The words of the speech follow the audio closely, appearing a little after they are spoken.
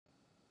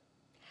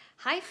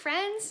Hi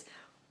friends,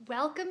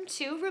 welcome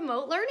to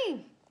remote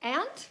learning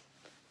and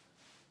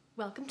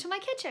welcome to my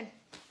kitchen.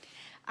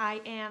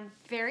 I am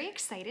very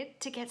excited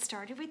to get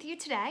started with you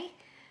today.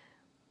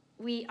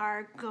 We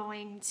are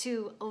going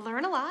to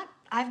learn a lot.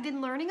 I've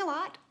been learning a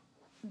lot.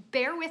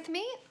 Bear with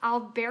me, I'll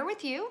bear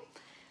with you.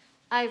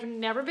 I've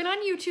never been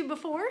on YouTube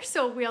before,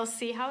 so we'll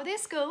see how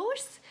this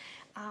goes.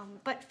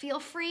 But feel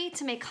free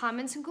to make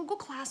comments in Google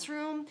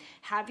Classroom,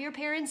 have your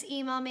parents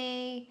email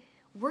me.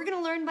 We're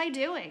gonna learn by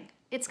doing.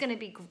 It's gonna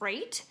be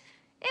great.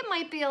 It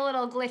might be a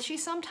little glitchy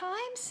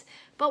sometimes,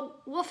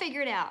 but we'll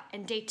figure it out.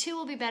 And day 2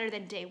 will be better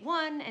than day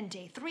 1, and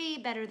day 3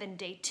 better than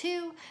day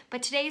 2.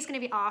 But today is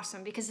gonna be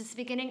awesome because it's the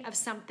beginning of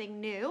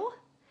something new,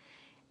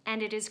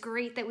 and it is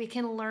great that we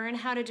can learn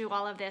how to do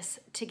all of this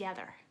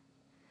together.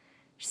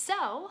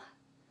 So,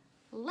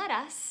 let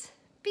us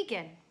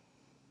begin.